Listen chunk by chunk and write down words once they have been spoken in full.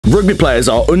Rugby players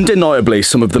are undeniably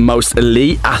some of the most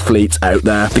elite athletes out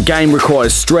there. The game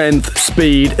requires strength,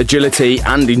 speed, agility,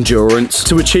 and endurance.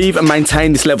 To achieve and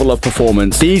maintain this level of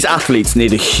performance, these athletes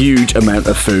need a huge amount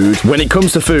of food. When it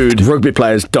comes to food, rugby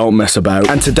players don't mess about.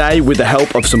 And today, with the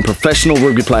help of some professional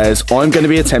rugby players, I'm going to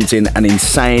be attempting an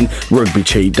insane rugby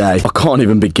cheat day. I can't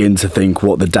even begin to think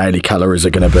what the daily calories are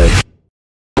going to be.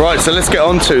 Right, so let's get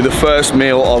on to the first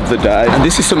meal of the day. And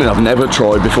this is something I've never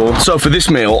tried before. So for this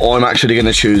meal, I'm actually going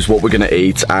to choose what we're going to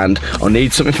eat, and I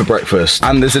need something for breakfast.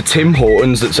 And there's a Tim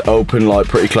Hortons that's open like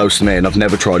pretty close to me, and I've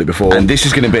never tried it before. And this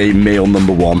is going to be meal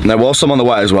number one. Now, whilst I'm on the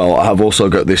way as well, I have also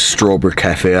got this strawberry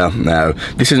kefir. Now,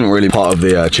 this isn't really part of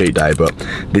the cheat day, but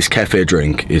this kefir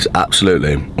drink is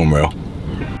absolutely unreal.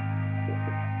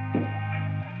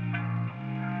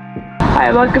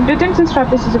 Hi, welcome to Timson's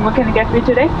Rugby. What can I get for you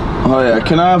today? Oh yeah,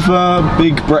 can I have a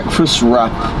big breakfast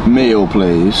wrap meal,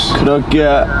 please? Could I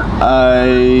get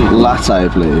a latte,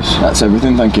 please? That's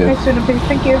everything, thank you. Next one, please,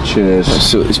 thank you. Cheers. Let's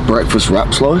see what this breakfast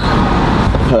wrap's like.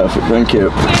 Perfect, thank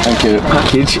you. Thank you.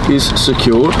 Package is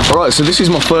secured. Alright, so this is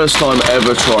my first time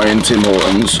ever trying Tim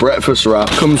Hortons. Breakfast wrap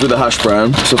comes with a hash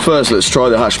brown. So first, let's try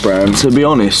the hash brown. To be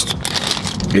honest,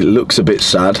 it looks a bit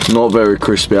sad. Not very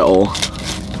crispy at all.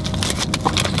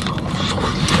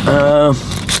 I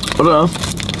don't know.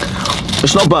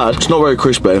 It's not bad. It's not very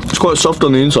crispy. It's quite soft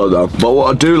on the inside though. But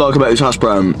what I do like about this hash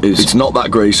brown is it's not that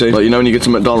greasy. Like, you know when you get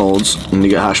to McDonald's and you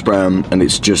get hash brown and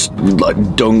it's just like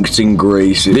dunked in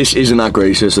grease. This isn't that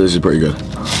greasy, so this is pretty good.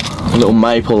 A little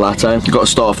maple latte. You've got to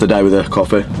start off the day with a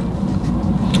coffee.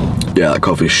 Yeah, that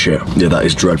coffee's shit. Yeah, that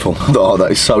is dreadful. Oh,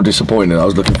 that is so disappointing. I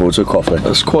was looking forward to a coffee.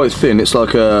 That's quite thin. It's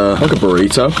like a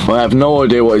burrito. I have no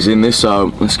idea what is in this,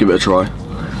 so let's give it a try.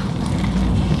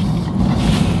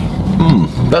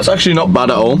 That's actually not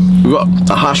bad at all. We've got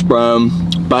a hash brown,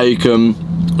 bacon,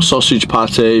 sausage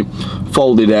patty,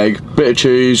 folded egg, bit of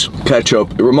cheese,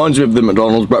 ketchup. It reminds me of the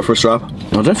McDonald's breakfast wrap.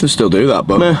 I'll definitely still do that,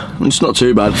 but it's not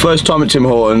too bad. First time at Tim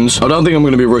Hortons. I don't think I'm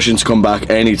going to be rushing to come back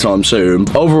anytime soon.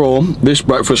 Overall, this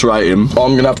breakfast rating,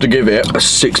 I'm going to have to give it a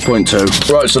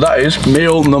 6.2. Right, so that is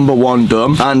meal number one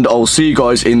done. And I'll see you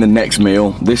guys in the next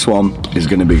meal. This one is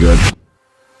going to be good.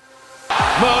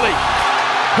 Murley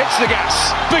hits the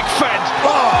gas. Big fend.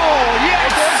 Oh,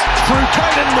 yes! Through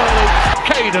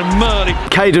Caden Murley.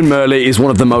 Caden Murley is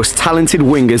one of the most talented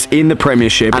wingers in the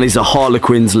Premiership and is a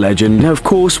Harlequins legend. Now, of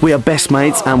course, we are best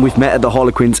mates and we've met at the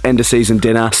Harlequins end of season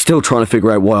dinner. Still trying to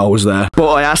figure out why I was there.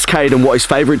 But I asked Caden what his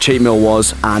favourite cheat meal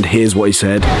was, and here's what he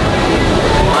said.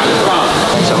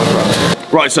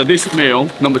 Right, so this meal,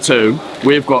 number two,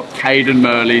 we've got Caden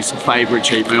Murley's favourite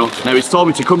cheat meal. Now, he's told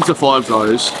me to come to Five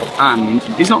Guys, and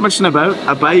he's not messing about.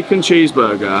 A bacon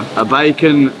cheeseburger, a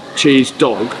bacon cheese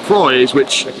dog, fries,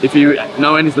 which, if you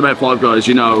know anything about Five Guys,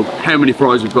 you know how many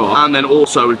fries we've got. And then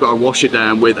also, we've got to wash it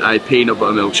down with a peanut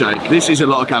butter milkshake. This is a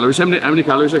lot of calories. How many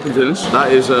calories are in this?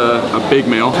 That is a big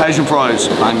meal. Cajun fries,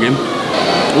 banging.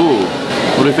 Ooh,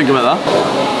 what do you think about that?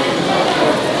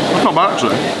 That's not bad,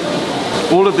 actually.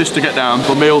 All of this to get down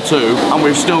for meal two, and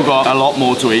we've still got a lot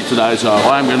more to eat today, so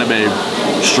I am going to be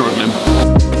struggling.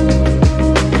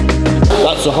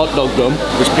 That's a hot dog done.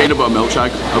 This peanut butter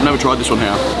milkshake. I've never tried this one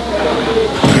here.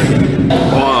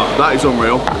 Oh, that is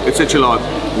unreal. It's literally like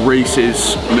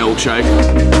Reese's milkshake.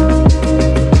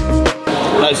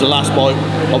 That is the last bite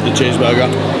of the cheeseburger.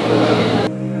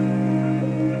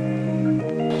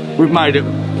 We've made it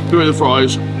through the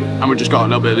fries, and we've just got a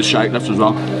little bit of the shake left as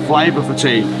well. Flavour for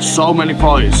tea, so many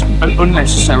fries, an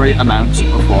unnecessary amount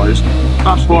of fries.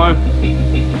 That's why,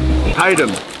 Hayden,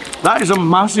 that is a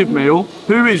massive meal.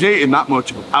 Who is eating that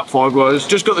much at Five Guys?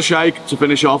 Just got the shake to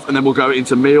finish off, and then we'll go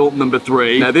into meal number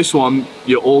three. Now this one,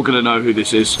 you're all gonna know who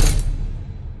this is.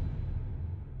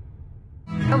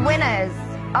 The winners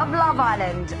of Love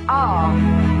Island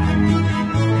are...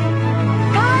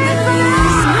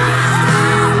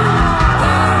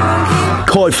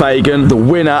 Kai Fagan, the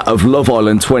winner of Love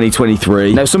Island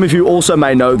 2023. Now, some of you also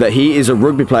may know that he is a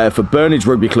rugby player for Burnage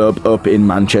Rugby Club up in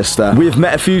Manchester. We have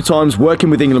met a few times working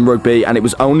with England Rugby, and it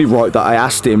was only right that I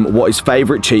asked him what his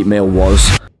favourite cheat meal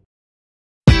was.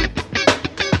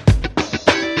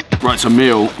 Right, so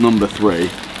meal number three,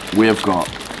 we have got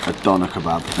a doner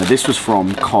kebab. Now, this was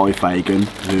from Kai Fagan,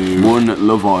 who won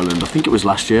Love Island, I think it was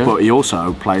last year, but he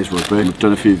also plays rugby. We've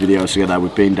done a few videos together,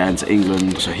 we've been down to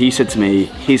England. So he said to me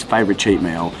his favourite cheat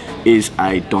meal is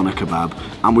a doner kebab,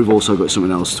 and we've also got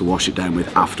something else to wash it down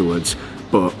with afterwards.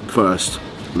 But first,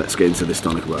 let's get into this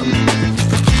doner kebab.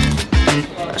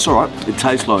 It's alright, it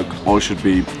tastes like I should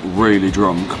be really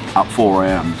drunk at 4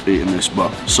 AM eating this,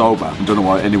 but sober. I don't know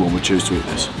why anyone would choose to eat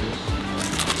this.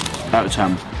 Out of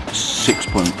 10.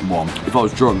 6.1. If I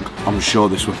was drunk, I'm sure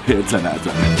this would be a 10 out of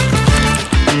 10.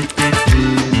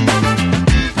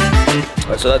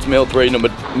 Right, so that's meal 3,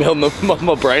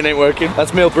 my brain ain't working.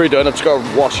 That's meal 3 done. I've just got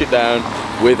to wash it down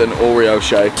with an Oreo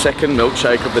shake. Second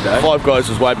milkshake of the day. Five Guys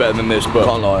was way better than this, but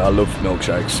can't lie, I love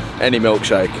milkshakes. Any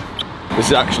milkshake. This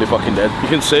is actually fucking dead. You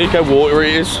can see how watery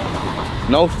it is.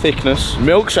 No thickness.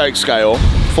 Milkshake scale,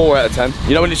 4 out of 10.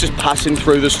 You know when it's just passing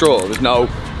through the straw? There's no,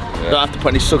 don't have to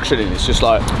put any suction in. It's just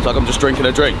like, it's like I'm just drinking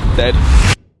a drink. Dead.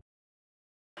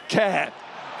 Kerr.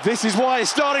 This is why he's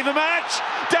starting the match.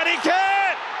 Danny Kerr.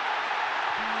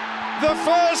 The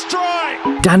first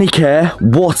try! Danny Kerr,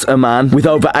 what a man. With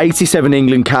over 87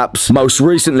 England caps, most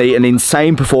recently an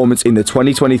insane performance in the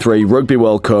 2023 Rugby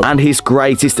World Cup, and his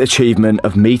greatest achievement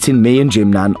of meeting me and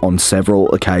Jim Nan on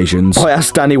several occasions. I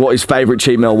asked Danny what his favourite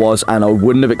cheat meal was, and I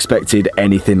wouldn't have expected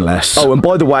anything less. Oh, and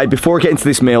by the way, before I get into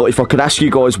this meal, if I could ask you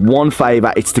guys one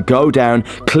favour, it's to go down,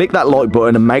 click that like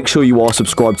button, and make sure you are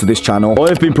subscribed to this channel. I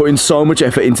have been putting so much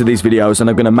effort into these videos, and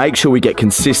I'm going to make sure we get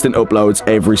consistent uploads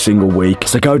every single week.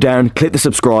 So go down, click the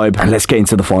subscribe, and let's get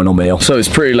into the final meal. So it's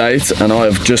pretty late and I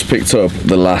have just picked up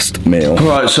the last meal.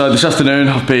 Right, so this afternoon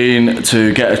I've been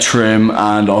to get a trim,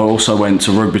 and I also went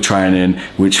to rugby training,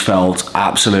 which felt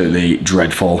absolutely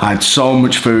dreadful. I had so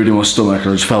much food in my stomach,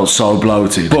 I just felt so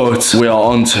bloated. But we are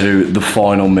on to the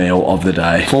final meal of the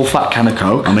day. Full fat can of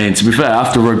Coke. I mean, to be fair,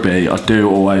 after rugby I do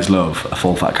always love a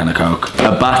full fat can of Coke.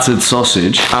 A battered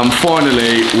sausage, and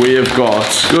finally we have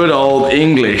got good old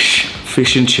English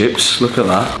fish and chips. Look at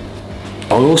that.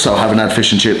 I also haven't had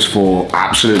fish and chips for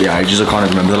absolutely ages. I can't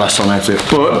even remember the last time I had it.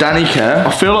 But Danny Kerr,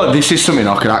 I feel like this is something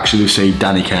I could actually see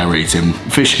Danny Kerr eating.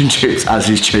 Fish and chips as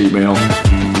his cheat meal.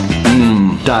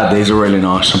 Dad, these are really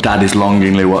nice. Dad is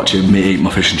longingly watching me eat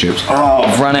my fish and chips. Oh,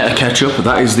 I've ran out of ketchup.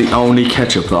 That is the only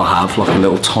ketchup that I have, like a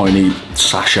little tiny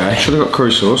sachet. Should have got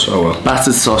curry sauce, oh well.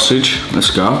 Battered sausage,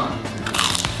 let's go.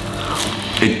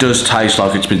 It does taste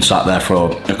like it's been sat there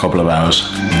for a couple of hours.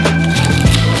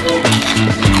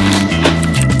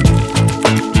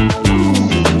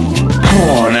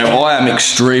 Oh, now I am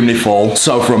extremely full.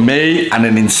 So from me and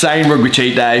an insane rugby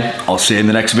cheat day, I'll see you in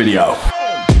the next video.